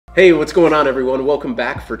Hey, what's going on, everyone? Welcome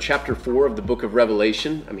back for chapter 4 of the book of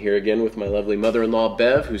Revelation. I'm here again with my lovely mother-in-law,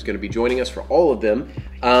 Bev, who's going to be joining us for all of them.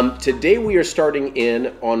 Today we are starting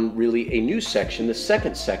in on really a new section, the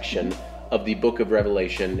second section of the book of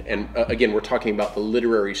Revelation. And again, we're talking about the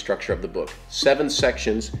literary structure of the book. 7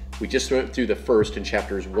 sections. We just went through the first in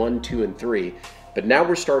chapters 1, 2, and 3. But now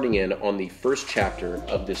we're starting in on the first chapter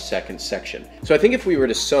of this second section. So I think if we were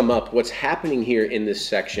to sum up what's happening here in this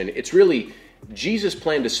section, it's really Jesus'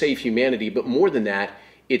 plan to save humanity, but more than that,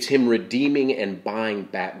 it's him redeeming and buying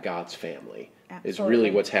back God's family. Absolutely. Is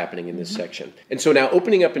really what's happening in this section. And so now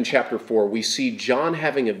opening up in chapter 4, we see John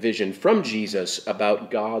having a vision from Jesus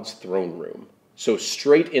about God's throne room. So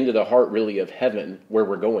straight into the heart really of heaven, where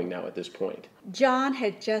we're going now at this point. John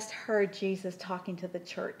had just heard Jesus talking to the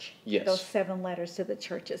church. Yes. Those 7 letters to the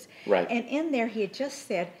churches. Right. And in there he had just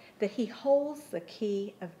said that he holds the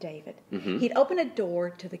key of David. Mm-hmm. He'd opened a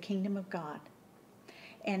door to the kingdom of God.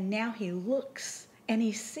 And now he looks and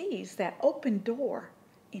he sees that open door,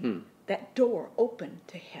 that door open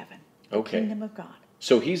to heaven, the kingdom of God.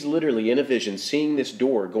 So he's literally in a vision seeing this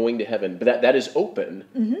door going to heaven, but that is open,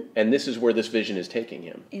 and this is where this vision is taking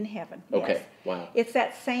him. In heaven, Okay, yes. wow. It's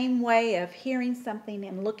that same way of hearing something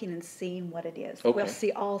and looking and seeing what it is. Okay. We'll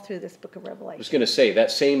see all through this book of Revelation. I was going to say,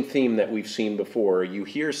 that same theme that we've seen before, you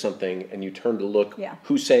hear something and you turn to look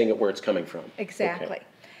who's saying it, where it's coming from. Exactly. Okay.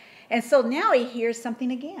 And so now he hears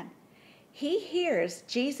something again. He hears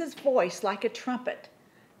Jesus' voice like a trumpet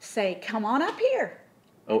say, "Come on up here.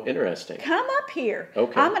 Oh, interesting. Come up here.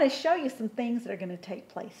 Okay. I'm going to show you some things that are going to take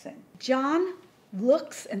place soon." John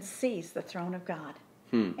looks and sees the throne of God.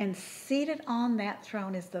 And seated on that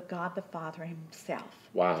throne is the God the Father himself.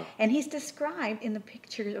 Wow. And he's described in the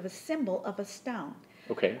picture of a symbol of a stone.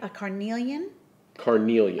 Okay. A carnelian.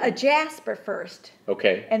 Carnelian. A jasper first.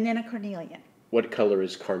 Okay. And then a carnelian. What color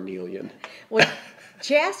is carnelian? Well,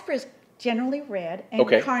 jasper is generally red, and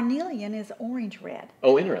carnelian is orange red.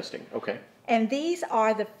 Oh, interesting. Okay. And these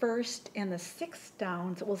are the first and the 6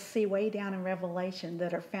 stones that we'll see way down in Revelation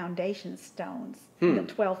that are foundation stones, the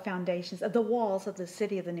 12 foundations of the walls of the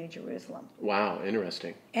city of the New Jerusalem. Wow,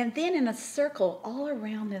 interesting. And then in a circle all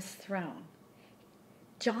around this throne,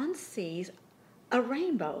 John sees a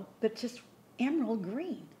rainbow that's just emerald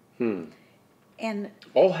green. And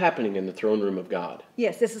all happening in the throne room of God.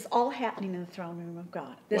 Yes, this is all happening in the throne room of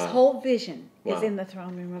God. This whole vision is in the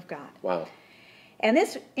throne room of God. Wow. And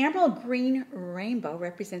this emerald green rainbow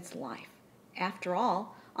represents life. After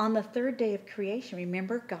all, on the 3rd day of creation,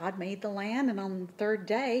 remember, God made the land, and on the 3rd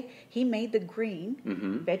day, he made the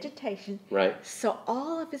green vegetation. Right. So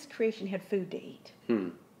all of his creation had food to eat,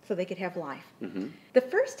 so they could have life. Mm-hmm. The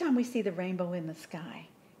first time we see the rainbow in the sky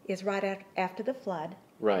is right after the flood.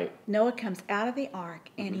 Right. Noah comes out of the ark,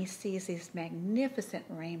 and he sees this magnificent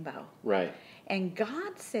rainbow. Right. And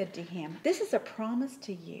God said to him, "This is a promise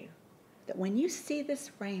to you, that when you see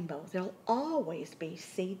this rainbow, there'll always be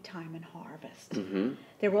seed time and harvest.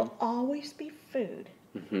 There will always be food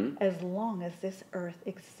as long as this earth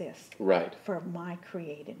exists for my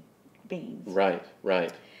created beings." Right,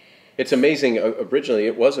 right. It's amazing. Originally,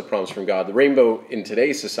 it was a promise from God. The rainbow in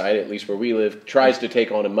today's society, at least where we live, tries to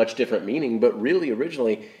take on a much different meaning, but really,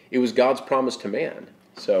 originally, it was God's promise to man.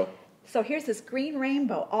 So here's this green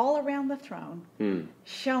rainbow all around the throne,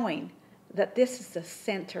 showing that this is the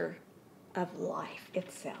center of life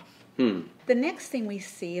itself. The next thing we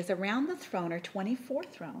see is around the throne are 24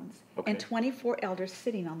 thrones and 24 elders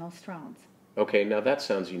sitting on those thrones. Okay, now that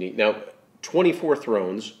sounds unique. Now, 24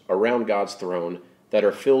 thrones around God's throne that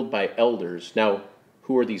are filled by elders. Now,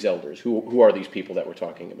 who are these elders? Who are these people that we're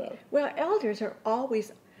talking about? Well, elders are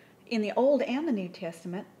always, in the Old and the New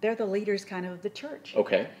Testament, they're the leaders kind of the church.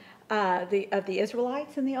 Okay. Of the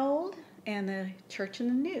Israelites in the Old and the church in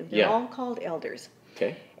the New. They're all called elders.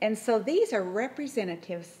 Okay. And so these are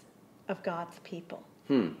representatives of God's people.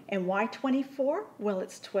 And why 24? Well,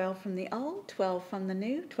 it's 12 from the Old, 12 from the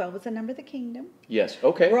New. 12 is the number of the kingdom. Yes,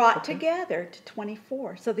 okay. Brought together to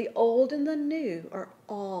 24. So the Old and the New are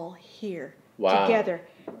all here together,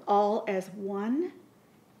 all as one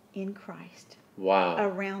in Christ. Wow.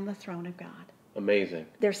 Around the throne of God. Amazing.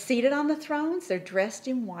 They're seated on the thrones, they're dressed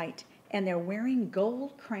in white, and they're wearing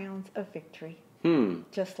gold crowns of victory.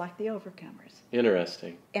 Just like the overcomers.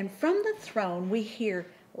 Interesting. And from the throne we hear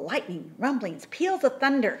lightning, rumblings, peals of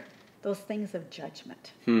thunder, those things of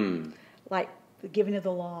judgment. Like the giving of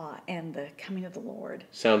the law and the coming of the Lord.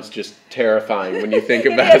 Sounds just terrifying when you think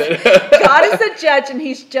about it. God is the judge, and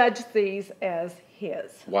he's judged these as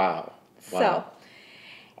his. Wow. So,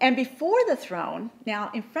 and before the throne,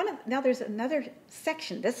 now there's another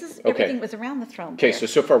section. This is everything was around the throne. Okay,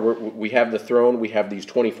 so far we have the throne, we have these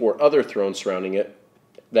 24 other thrones surrounding it.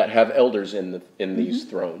 that have elders in these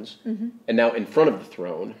thrones. And now in front of the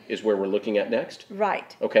throne is where we're looking at next.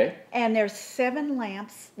 Right. Okay. And there's 7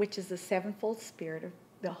 lamps, which is the sevenfold Spirit of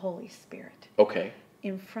the Holy Spirit, Okay.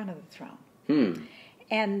 in front of the throne.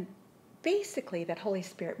 And basically that Holy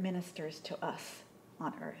Spirit ministers to us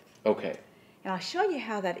on earth. Okay. And I'll show you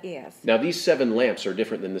how that is. Now these 7 lamps are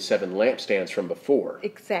different than the 7 lampstands from before.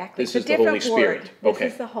 Exactly. This It's is a the Holy different word. Spirit. This Okay.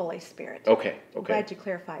 is the Holy Spirit. Okay. I'm Okay. glad you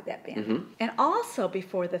clarified that, Ben. And also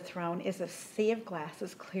before the throne is a sea of glass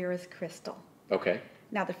as clear as crystal. Okay.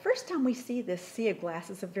 Now, the first time we see this sea of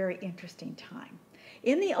glass is a very interesting time.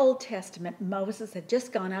 In the Old Testament, Moses had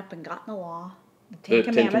just gone up and gotten the law, the Ten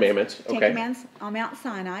Commandments. Okay. Ten Commandments on Mount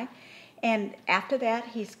Sinai. And after that,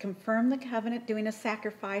 he's confirmed the covenant, doing a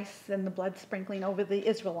sacrifice and the blood sprinkling over the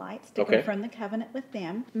Israelites to Okay. confirm the covenant with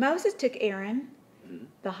them. Moses took Aaron,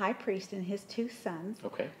 the high priest, and his 2 sons,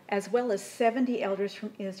 Okay. as well as 70 elders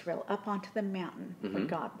from Israel, up onto the mountain where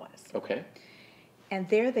God was. Okay. And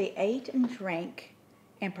there they ate and drank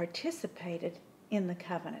and participated in the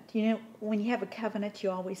covenant. You know, when you have a covenant,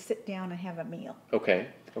 you always sit down and have a meal. Okay.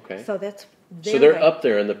 Okay. So that's their So they're way. up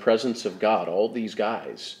there in the presence of God, all these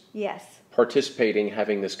guys Yes. participating,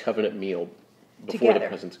 having this covenant meal before the Together.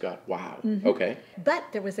 presence of God. Wow. Okay. But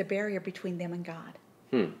there was a barrier between them and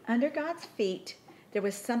God. Under God's feet, there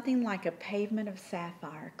was something like a pavement of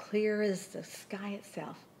sapphire, clear as the sky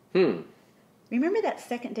itself. Remember that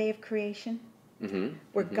second day of creation?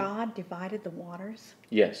 Where God divided the waters?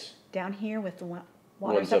 Yes. Down here with the One's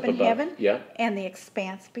waters up up in above. heaven? Yeah. And the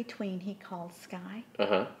expanse between he called sky?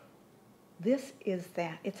 Uh-huh. This is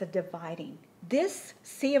that. It's a dividing. This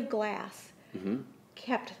sea of glass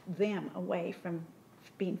kept them away from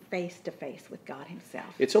being face to face with God himself.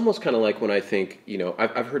 It's almost kind of like when I think,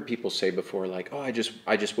 I've heard people say before, like, oh, I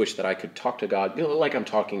just wish that I could talk to God, like I'm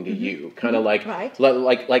talking to you, kind of like, Right.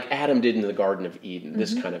 like Adam did in the Garden of Eden,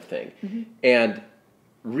 this kind of thing. And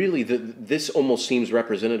really, this almost seems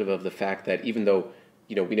representative of the fact that even though,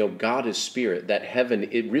 we know God is spirit, that heaven,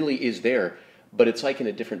 it really is there, but it's like in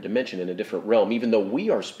a different dimension, in a different realm. Even though we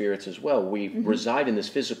are spirits as well, we reside in this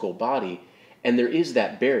physical body. And there is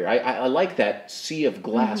that barrier. I like that sea of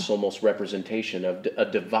glass almost representation of a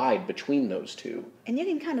divide between those two. And you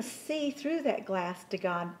can kind of see through that glass to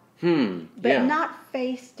God, but yeah. not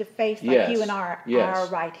face to face like Yes, you and I yes. are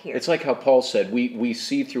right here. It's like how Paul said, we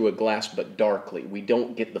see through a glass but darkly. We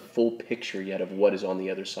don't get the full picture yet of what is on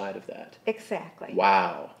the other side of that. Exactly.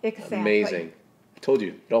 Wow. Exactly. Amazing. I told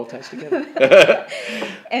you, it all ties together.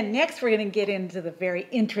 And next we're going to get into the very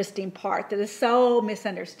interesting part that is so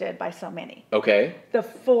misunderstood by so many. Okay. The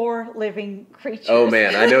 4 living creatures. Oh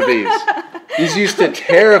man, I know these. These used to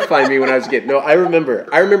terrify me when I was a kid. No, I remember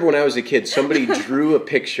when I was a kid, somebody drew a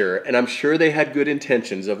picture, and I'm sure they had good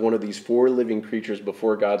intentions, of one of these 4 living creatures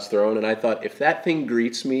before God's throne, and I thought, if that thing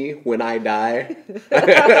greets me when I die,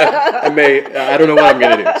 I don't know what I'm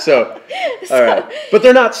going to do. So, all right. But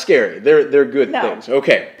they're not scary. They're good No. things.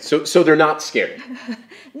 Okay, so they're not scary.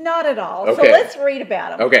 Not at all. Okay. So let's read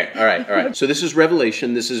about them. Okay, all right. So this is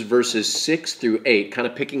Revelation. This is verses 6 through 8, kind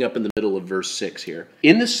of picking up in the middle of verse 6 here.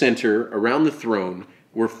 In the center, around the throne,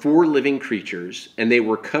 were 4 living creatures, and they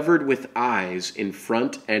were covered with eyes in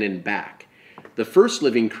front and in back. The first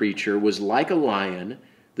living creature was like a lion,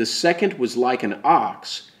 the second was like an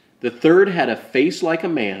ox, the third had a face like a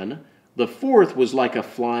man, the fourth was like a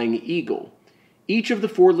flying eagle. Each of the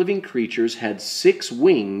 4 living creatures had 6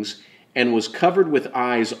 wings, and was covered with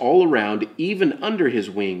eyes all around, even under his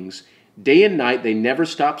wings. Day and night they never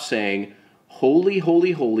stopped saying, Holy,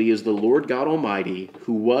 holy, holy is the Lord God Almighty,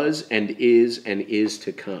 who was and is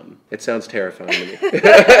to come. It sounds terrifying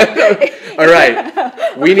to me. All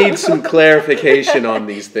right, we need some clarification on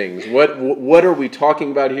these things. What are we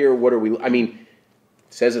talking about here? It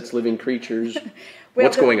says it's living creatures. Well,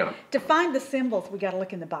 What's going on? To find the symbols, we got to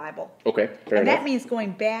look in the Bible. Okay, fair And enough. that means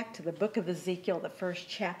going back to the book of Ezekiel, the first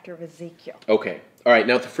chapter of Ezekiel. Okay. All right.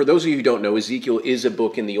 Now, for those of you who don't know, Ezekiel is a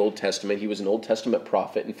book in the Old Testament. He was an Old Testament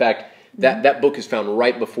prophet. In fact, that book is found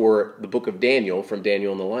right before the book of Daniel, from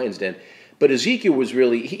Daniel in the Lion's Den. But Ezekiel was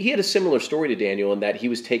really, he had a similar story to Daniel in that he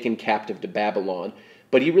was taken captive to Babylon.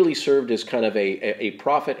 But he really served as kind of a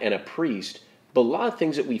prophet and a priest. But a lot of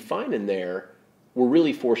things that we find in there were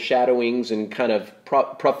really foreshadowings and kind of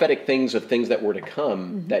prophetic things of things that were to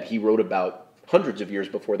come that he wrote about hundreds of years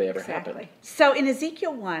before they ever happened. So in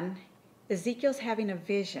Ezekiel 1, Ezekiel's having a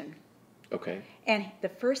vision. Okay. And the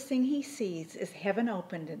first thing he sees is heaven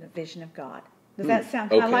opened in a vision of God. Does that sound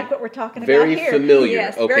kind of Okay. like what we're talking Very about here? familiar.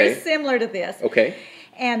 Yes, Okay. very similar to this. Okay.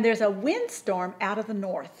 And there's a windstorm out of the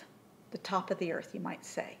north, the top of the earth, you might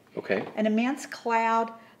say. Okay. An immense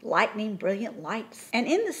cloud lightning, brilliant lights. And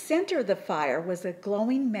in the center of the fire was a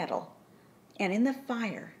glowing metal. And in the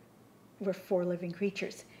fire were 4 living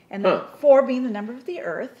creatures. And the 4 being the number of the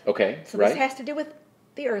earth. Okay, So right. this has to do with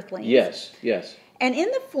the earthlings. Yes, yes. And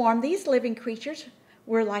in the form, these living creatures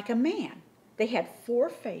were like a man. They had 4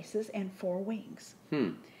 faces and 4 wings.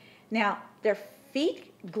 Now, their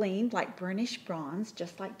feet gleamed like burnished bronze,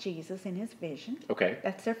 just like Jesus in his vision. Okay.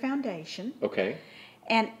 That's their foundation. Okay.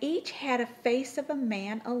 And each had a face of a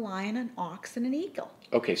man, a lion, an ox, and an eagle.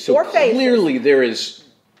 Okay, so 4 faces. clearly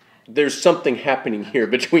there's something happening here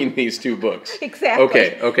between these 2 books.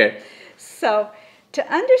 Exactly. Okay. So,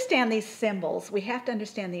 to understand these symbols, we have to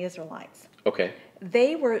understand the Israelites. Okay.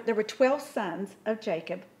 There were 12 sons of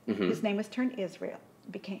Jacob. His name was turned Israel,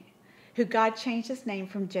 who God changed his name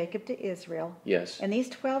from Jacob to Israel. Yes. And these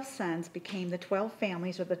 12 sons became the 12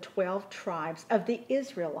 families or the 12 tribes of the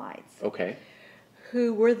Israelites, Okay.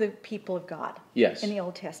 who were the people of God Yes. in the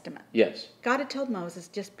Old Testament. Yes. God had told Moses,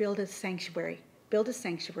 just build a sanctuary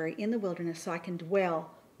in the wilderness so I can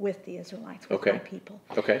dwell with the Israelites, with my people.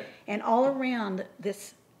 Okay. And all around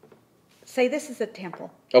this, say this is a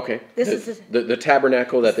temple. Okay. This is the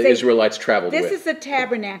tabernacle that the Israelites traveled with. This is the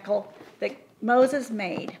tabernacle that Moses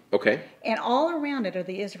made. Okay. And all around it are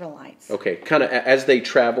the Israelites. Okay. Kind of as they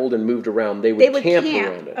traveled and moved around, they would camp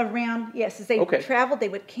around it. Yes, as they traveled, they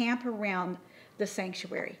would camp around the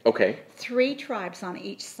sanctuary. Okay. 3 tribes on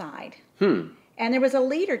each side. And there was a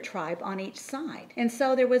leader tribe on each side. And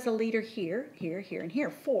so there was a leader here, here, here, and here,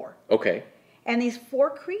 4. Okay. And these 4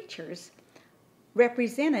 creatures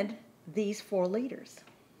represented these 4 leaders.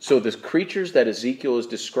 So the creatures that Ezekiel is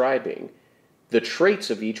describing, the traits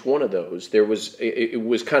of each one of those, it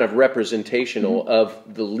was kind of representational of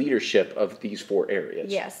the leadership of these 4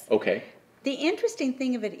 areas. Yes. Okay. The interesting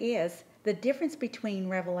thing of it is, the difference between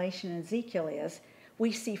Revelation and Ezekiel is,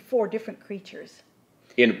 we see 4 different creatures.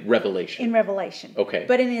 In Revelation. In Revelation. Okay.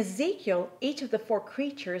 But in Ezekiel, each of the 4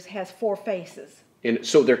 creatures has 4 faces. And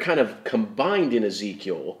so they're kind of combined in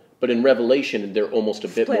Ezekiel, but in Revelation they're almost a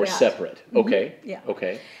bit more separate. Okay. Yeah.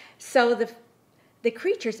 Okay. So the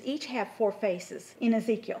creatures each have 4 faces in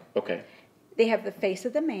Ezekiel. Okay. They have the face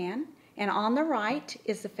of the man, and on the right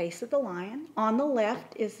is the face of the lion. On the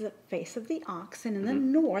left is the face of the ox, and in the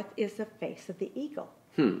north is the face of the eagle,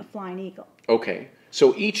 a flying eagle. Okay.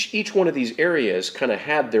 So each one of these areas kind of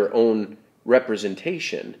had their own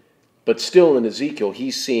representation, but still in Ezekiel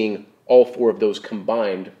he's seeing all 4 of those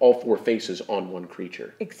combined, all 4 faces on one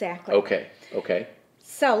creature. Exactly. Okay.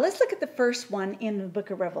 So let's look at the first one in the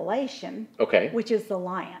book of Revelation, Okay. which is the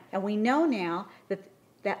lion. And we know now that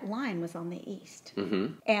that lion was on the east.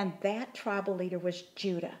 And that tribal leader was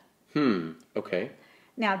Judah. Okay.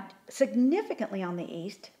 Now, significantly on the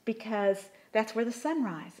east, because that's where the sun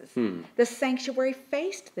rises. The sanctuary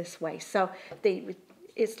faced this way. So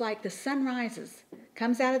it's like the sun rises,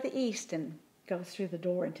 comes out of the east, and goes through the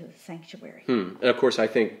door into the sanctuary. And of course, I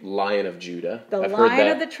think Lion of Judah. The Lion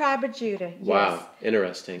of the tribe of Judah. Wow, yes.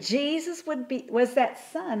 interesting. Jesus was that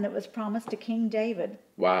son that was promised to King David.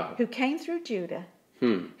 Wow. Who came through Judah,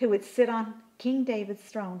 who would sit on King David's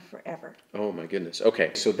throne forever. Oh my goodness.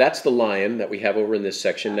 Okay, so that's the lion that we have over in this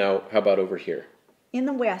section. Now, how about over here? In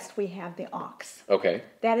the west, we have the ox. Okay.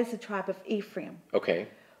 That is the tribe of Ephraim. Okay.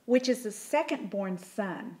 Which is the second-born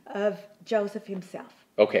son of Joseph himself.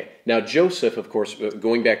 Okay. Now, Joseph, of course,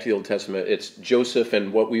 going back to the Old Testament, it's Joseph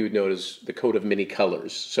and what we would know as the coat of many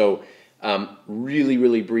colors. So, really,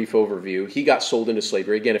 really brief overview. He got sold into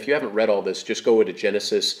slavery. Again, if you haven't read all this, just go into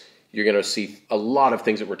Genesis. You're going to see a lot of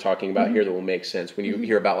things that we're talking about here that will make sense. When you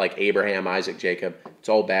hear about like Abraham, Isaac, Jacob, it's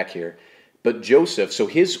all back here. But Joseph, so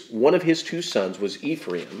one of his 2 sons was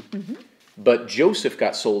Ephraim. But Joseph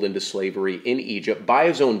got sold into slavery in Egypt by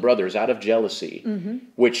his own brothers out of jealousy,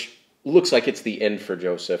 which looks like it's the end for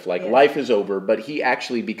Joseph. Like life is over, but he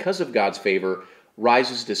actually, because of God's favor,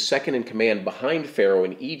 rises to second in command behind Pharaoh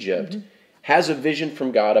in Egypt, has a vision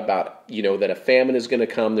from God about, that a famine is going to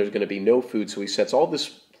come, there's going to be no food. So he sets all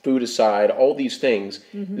this food aside, all these things.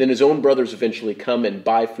 Then his own brothers eventually come and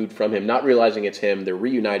buy food from him, not realizing it's him. They're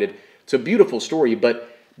reunited. It's a beautiful story, but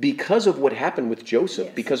because of what happened with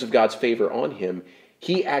Joseph, because of God's favor on him,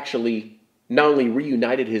 he actually not only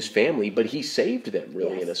reunited his family, but he saved them,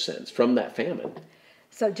 really, in a sense, from that famine.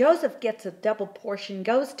 So Joseph gets a double portion,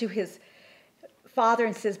 goes to his father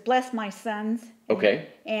and says, "Bless my sons." Okay.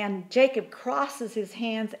 And Jacob crosses his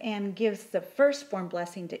hands and gives the firstborn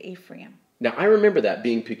blessing to Ephraim. Now, I remember that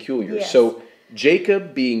being peculiar. Yes. So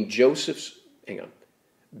Jacob being Joseph's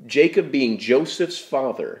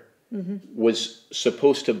father, was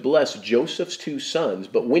supposed to bless Joseph's 2 sons,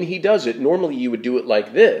 but when he does it, normally you would do it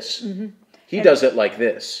like this. He does it like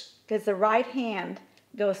this. Because the right hand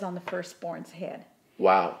goes on the firstborn's head.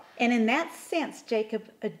 Wow. And in that sense, Jacob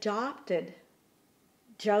adopted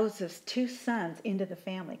Joseph's 2 sons into the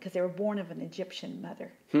family because they were born of an Egyptian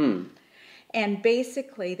mother. And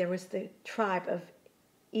basically, there was the tribe of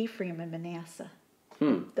Ephraim and Manasseh,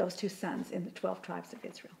 those 2 sons in the 12 tribes of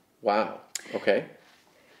Israel. Wow. Okay.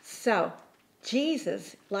 So,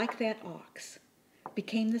 Jesus, like that ox,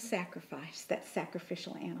 became the sacrifice, that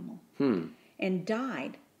sacrificial animal, and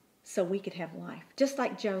died so we could have life, just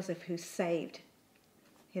like Joseph, who saved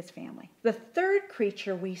his family. The third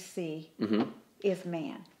creature we see is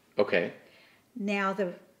man. Okay. Now,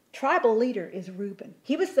 the tribal leader is Reuben.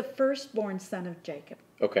 He was the firstborn son of Jacob,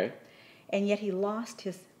 Okay. and yet he lost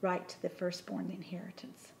his right to the firstborn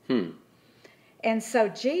inheritance. And so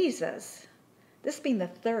Jesus, this being the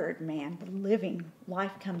third man, the living,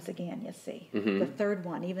 life comes again, you see. The third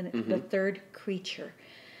one, even the third creature.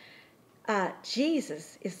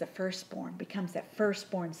 Jesus is the firstborn, becomes that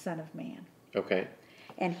firstborn son of man. Okay.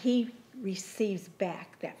 And he receives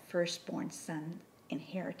back that firstborn son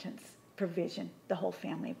inheritance, provision, the whole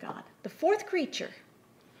family of God. The fourth creature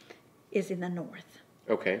is in the north,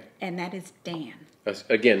 Okay. and that is Dan.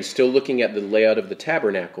 Again, still looking at the layout of the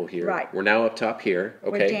tabernacle here. Right. We're now up top here.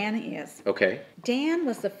 Okay. Where Dan is. Okay. Dan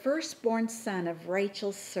was the firstborn son of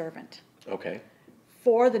Rachel's servant. Okay.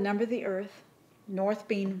 For the number of the earth, north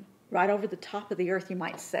being right over the top of the earth, you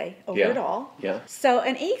might say, over it all. Yeah. So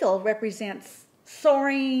an eagle represents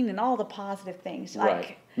soaring and all the positive things.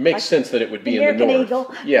 Right. Makes sense that it would be in the American north.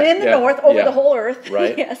 eagle, Yeah. in the north, over the whole earth.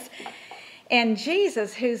 Right. Yes. And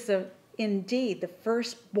Jesus, who's indeed the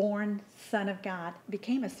firstborn Son of God,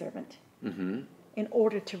 became a servant in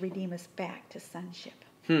order to redeem us back to sonship.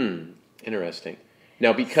 Interesting.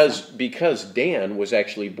 Now, because Dan was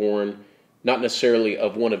actually born not necessarily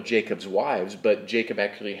of one of Jacob's wives, but Jacob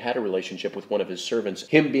actually had a relationship with one of his servants.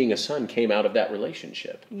 Him being a son came out of that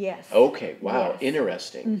relationship. Yes. Okay, wow, Yes.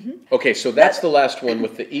 Interesting. Okay, so that's the last one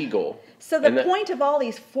with the eagle. So the point of all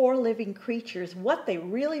these 4 living creatures, what they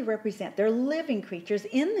really represent, they're living creatures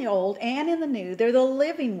in the old and in the new. They're the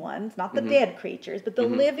living ones, not the dead creatures, but the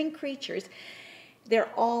living creatures. They're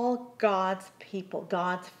all God's people,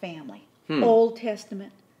 God's family. Old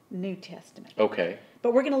Testament, New Testament. Okay.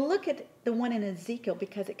 But we're going to look at the one in Ezekiel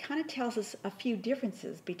because it kind of tells us a few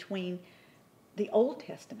differences between the Old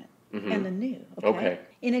Testament and the New. Okay?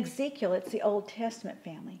 In Ezekiel, it's the Old Testament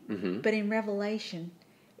family. But in Revelation,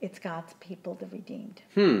 it's God's people, the redeemed.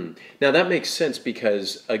 Now that makes sense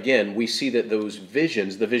because, again, we see that those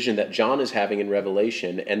visions, the vision that John is having in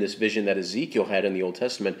Revelation and this vision that Ezekiel had in the Old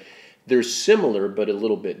Testament, they're similar but a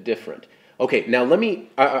little bit different. Okay, now let me,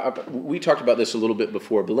 we talked about this a little bit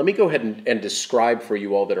before, but let me go ahead and describe for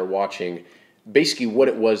you all that are watching basically what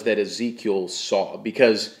it was that Ezekiel saw.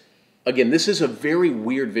 Because, again, this is a very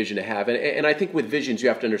weird vision to have. And I think with visions you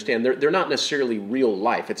have to understand, they're not necessarily real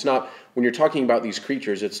life. It's not, when you're talking about these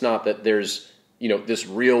creatures, it's not that there's, this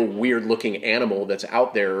real weird looking animal that's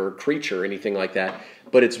out there or creature or anything like that.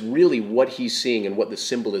 But it's really what he's seeing and what the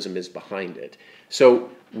symbolism is behind it. So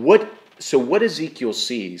what Ezekiel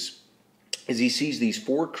sees is he sees these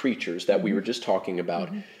 4 creatures that we were just talking about.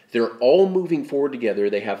 They're all moving forward together.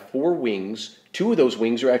 They have 4 wings. 2 of those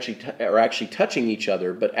wings are actually touching each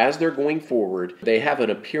other, but as they're going forward, they have an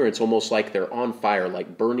appearance almost like they're on fire,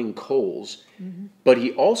 like burning coals. But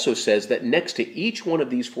he also says that next to each one of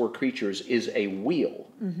these 4 creatures is a wheel.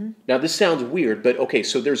 Now, this sounds weird, but okay,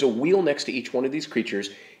 so there's a wheel next to each one of these creatures.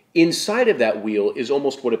 Inside of that wheel is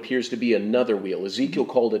almost what appears to be another wheel. Ezekiel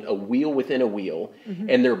called it a wheel within a wheel,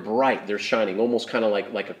 and they're bright, they're shining, almost kind of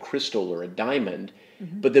like a crystal or a diamond.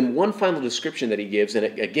 But then one final description that he gives, and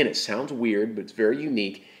again, it sounds weird, but it's very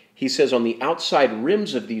unique. He says on the outside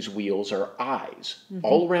rims of these wheels are eyes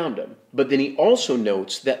all around them. But then he also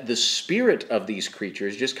notes that the spirit of these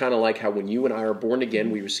creatures, just kind of like how when you and I are born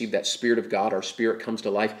again, we receive that Spirit of God, our spirit comes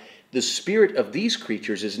to life. The spirit of these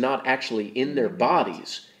creatures is not actually in their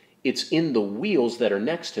bodies. It's in the wheels that are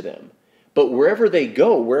next to them. But wherever they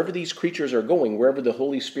go, wherever these creatures are going, wherever the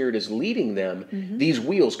Holy Spirit is leading them, these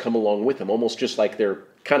wheels come along with them, almost just like they're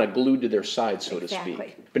kind of glued to their side, so to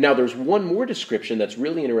speak. But now there's one more description that's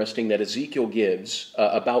really interesting that Ezekiel gives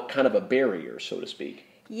about kind of a barrier, so to speak.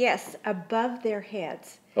 Yes, above their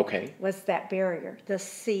heads was that barrier, the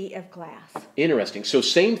sea of glass. Interesting. So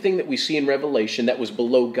same thing that we see in Revelation that was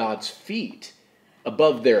below God's feet.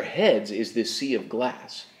 Above their heads is this sea of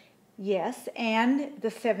glass. Yes, and the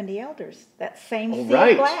 70 elders, that same sea of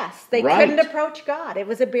glass. They couldn't approach God. It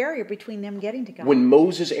was a barrier between them getting to God. When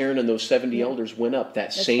Moses, Aaron, and those 70 elders went up,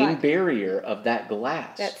 that same barrier of that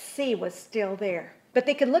glass. That sea was still there. But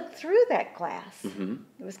they could look through that glass. It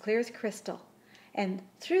was clear as crystal. And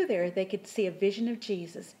through there, they could see a vision of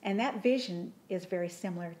Jesus. And that vision is very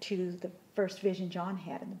similar to the first vision John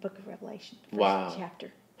had in the book of Revelation, first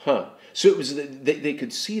chapter. Huh. So it was they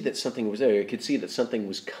could see that something was there. They could see that something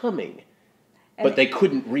was coming, but they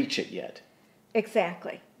couldn't reach it yet.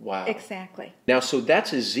 Exactly. Wow. Exactly. Now, so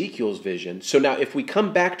that's Ezekiel's vision. So now if we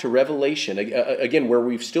come back to Revelation, again, where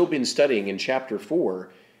we've still been studying in chapter 4,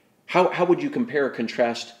 how would you compare or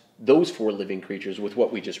contrast those 4 living creatures with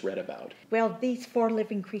what we just read about? Well, these 4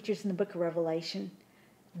 living creatures in the book of Revelation,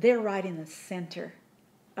 they're right in the center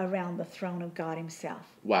around the throne of God himself.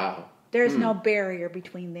 Wow. There's no barrier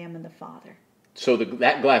between them and the Father. So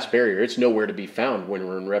that glass barrier, it's nowhere to be found when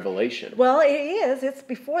we're in Revelation. Well, it is. It's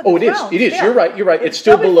before the throne. It is. Still. You're right. It's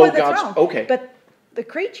still below God's throne. Okay. But the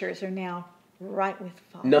creatures are now right with the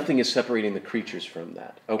Father. Nothing is separating the creatures from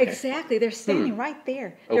that. Okay. Exactly. They're standing right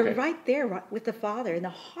there. They're right there with the Father in the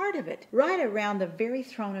heart of it, right around the very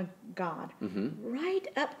throne of God, right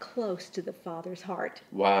up close to the Father's heart.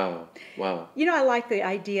 Wow. You know, I like the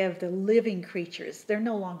idea of the living creatures. They're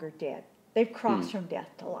no longer dead. They've crossed from death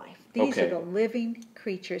to life. These are the living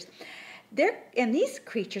creatures. And these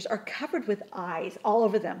creatures are covered with eyes all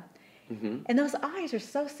over them. And those eyes are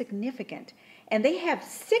so significant. And they have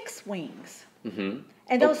 6 wings.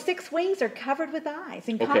 And those 6 wings are covered with eyes.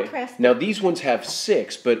 In contrast, now these ones have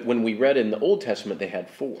 6, but when we read in the Old Testament, they had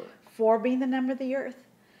 4. 4 being the number of the earth.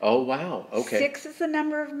 Oh, wow. Okay. 6 is the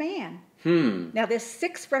number of man. Now this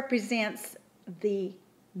 6 represents the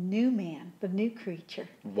new man, the new creature.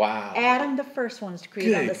 Wow. Adam, the first one, was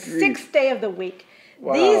created on the 6th day of the week.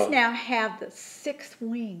 Wow. These now have the 6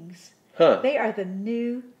 wings. They are the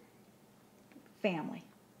new family.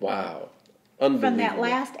 Wow. Unbelievable. From that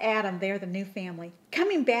last Adam, they're the new family.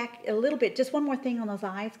 Coming back a little bit, just one more thing on those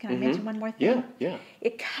eyes. Can I mention one more thing? Yeah.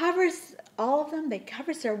 It covers all of them. It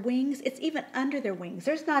covers their wings. It's even under their wings.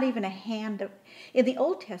 There's not even a hand of... In the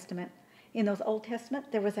Old Testament,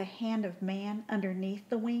 there was a hand of man underneath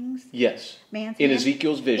the wings. Yes. Man's in hand.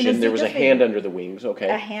 Ezekiel's vision, there was a hand under the wings. Okay.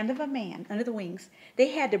 A hand of a man under the wings. They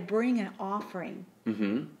had to bring an offering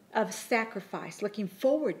of sacrifice, looking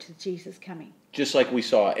forward to Jesus coming. Just like we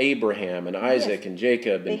saw Abraham and Isaac and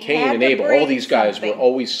Jacob and Cain and Abel. All these guys were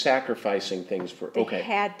always sacrificing things for... They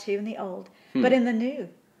had to in the old. But in the new,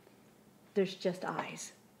 there's just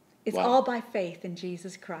eyes. It's all by faith in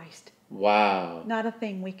Jesus Christ. Wow. Not a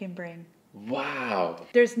thing we can bring. Wow.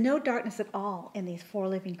 There's no darkness at all in these 4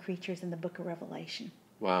 living creatures in the book of Revelation.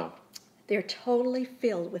 Wow. They're totally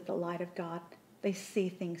filled with the light of God. They see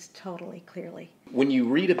things totally clearly. When you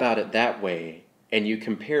read about it that way, and you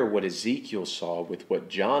compare what Ezekiel saw with what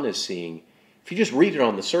John is seeing, if you just read it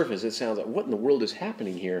on the surface, it sounds like, what in the world is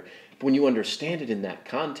happening here? But when you understand it in that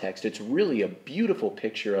context, it's really a beautiful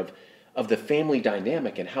picture of the family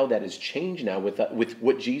dynamic and how that has changed now with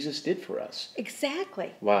what Jesus did for us.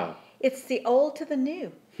 Exactly. Wow. It's the old to the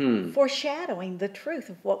new, foreshadowing the truth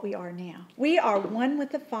of what we are now. We are one with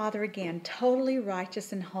the Father again, totally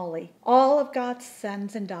righteous and holy. All of God's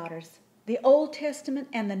sons and daughters. The Old Testament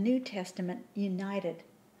and the New Testament united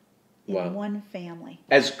in one family.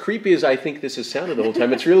 As creepy as I think this has sounded the whole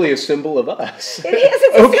time, it's really a symbol of us. It is.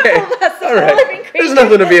 It's a symbol of us. All right. There's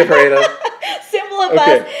nothing to be afraid of. Symbol of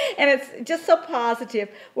us. And it's just so positive.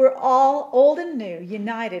 We're all old and new,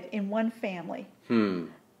 united in one family.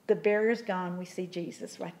 The barrier's gone. We see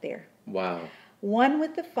Jesus right there. Wow. One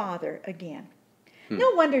with the Father again.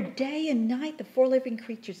 No wonder day and night the 4 living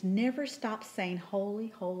creatures never stop saying, holy,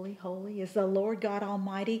 holy, holy is the Lord God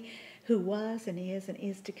Almighty, who was and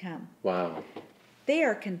is to come. Wow. They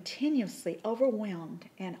are continuously overwhelmed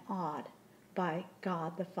and awed by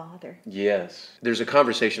God the Father. Yes. There's a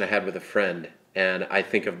conversation I had with a friend, and I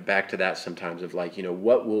think back to that sometimes of like,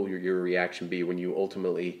 what will your reaction be when you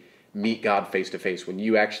ultimately meet God face to face, when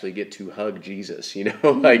you actually get to hug Jesus,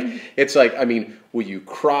 like, it's like, will you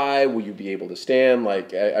cry? Will you be able to stand?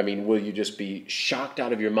 Like, will you just be shocked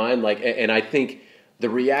out of your mind? Like, and I think the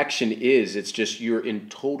reaction is, it's just, you're in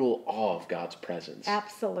total awe of God's presence.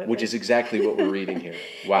 Absolutely. Which is exactly what we're reading here.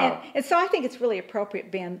 Wow. And so I think it's really appropriate,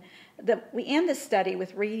 Ben, that we end this study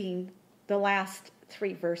with reading the last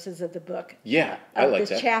 3 verses of the book. Yeah, I like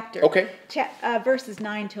this that. chapter. Okay. Verses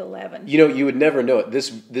 9 to 11. You would never know it.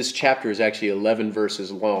 This chapter is actually 11 verses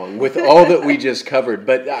long with all that we just covered.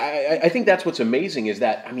 But I think that's what's amazing is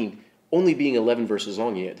that, only being 11 verses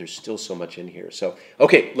long, yet there's still so much in here. So,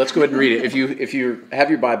 okay, let's go ahead and read it. If you have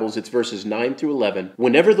your Bibles, it's verses 9 through 11.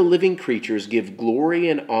 Whenever the living creatures give glory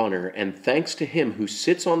and honor and thanks to him who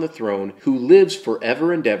sits on the throne, who lives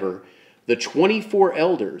forever and ever, the 24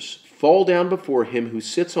 elders fall down before him who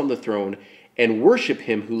sits on the throne and worship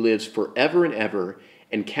him who lives forever and ever,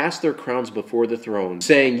 and cast their crowns before the throne,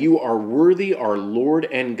 saying, "You are worthy, our Lord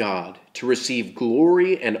and God, to receive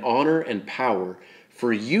glory and honor and power,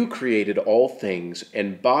 for you created all things,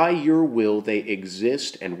 and by your will they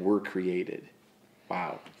exist and were created."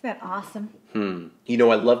 Wow. Isn't that awesome? You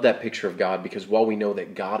know, I love that picture of God, because while we know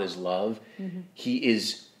that God is love, He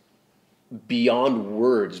is beyond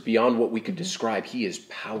words, beyond what we could describe. He is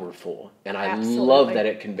powerful. And I love that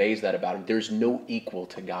it conveys that about Him. There's no equal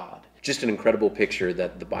to God. Just an incredible picture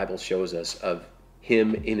that the Bible shows us of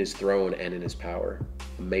Him in His throne and in His power.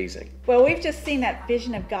 Amazing. Well, we've just seen that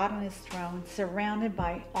vision of God on His throne, surrounded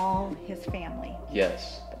by all His family.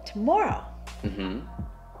 Yes. But tomorrow,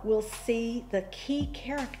 we'll see the key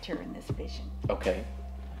character in this vision. Okay.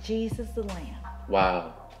 Jesus the Lamb.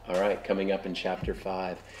 Wow. All right, coming up in chapter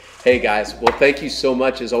 5. Hey guys, well, thank you so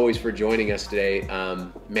much as always for joining us today.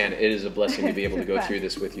 Man, it is a blessing to be able to go through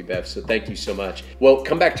this with you, Bev, so thank you so much. Well,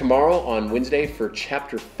 come back tomorrow on Wednesday for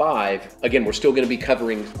chapter 5. Again, we're still going to be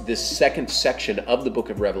covering this second section of the book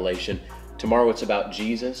of Revelation. Tomorrow it's about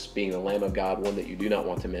Jesus being the Lamb of God, one that you do not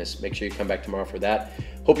want to miss. Make sure you come back tomorrow for that.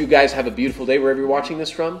 Hope you guys have a beautiful day wherever you're watching this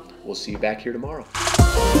from. We'll see you back here tomorrow.